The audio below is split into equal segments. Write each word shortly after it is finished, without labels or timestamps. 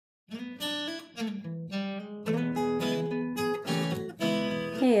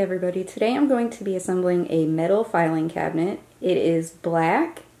everybody. Today I'm going to be assembling a metal filing cabinet. It is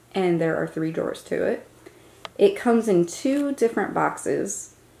black and there are 3 drawers to it. It comes in 2 different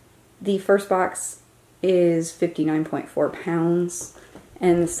boxes. The first box is 59.4 pounds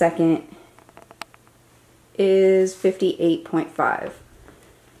and the second is 58.5.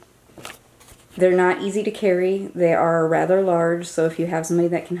 They're not easy to carry. They are rather large, so if you have somebody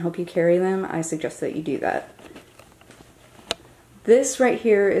that can help you carry them, I suggest that you do that. This right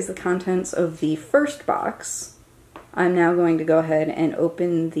here is the contents of the first box. I'm now going to go ahead and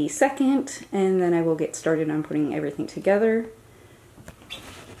open the second, and then I will get started on putting everything together.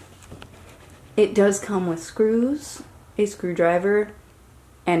 It does come with screws, a screwdriver,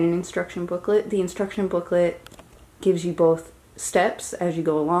 and an instruction booklet. The instruction booklet gives you both steps as you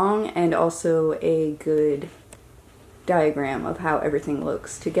go along and also a good diagram of how everything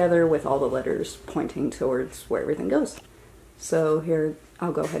looks together with all the letters pointing towards where everything goes. So here,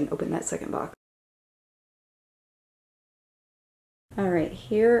 I'll go ahead and open that second box. Alright,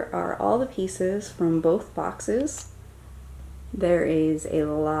 here are all the pieces from both boxes. There is a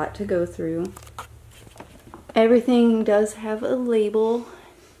lot to go through. Everything does have a label,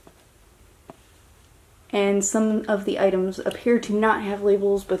 and some of the items appear to not have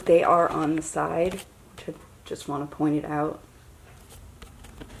labels, but they are on the side. I just want to point it out.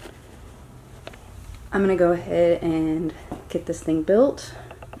 I'm going to go ahead and get this thing built,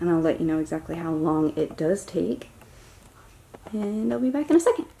 and I'll let you know exactly how long it does take. And I'll be back in a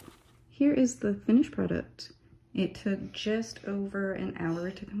second. Here is the finished product. It took just over an hour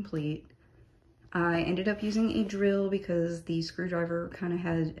to complete. I ended up using a drill because the screwdriver kind of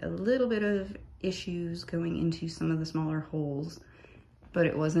had a little bit of issues going into some of the smaller holes, but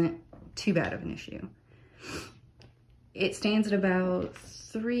it wasn't too bad of an issue. It stands at about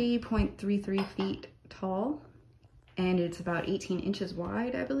 3.33 feet tall, and it's about 18 inches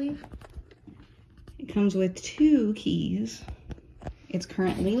wide, I believe. It comes with 2 keys. It's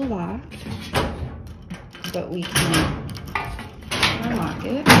currently locked, but we can unlock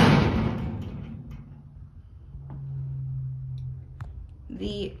it.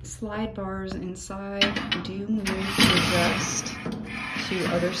 The slide bars inside do move to adjust to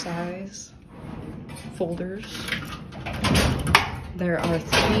other size folders. There are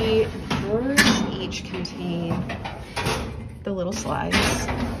 3 drawers, each contain the little slides.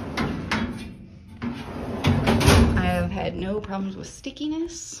 I have had no problems with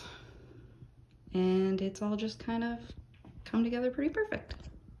stickiness, and it's all just kind of come together pretty perfect.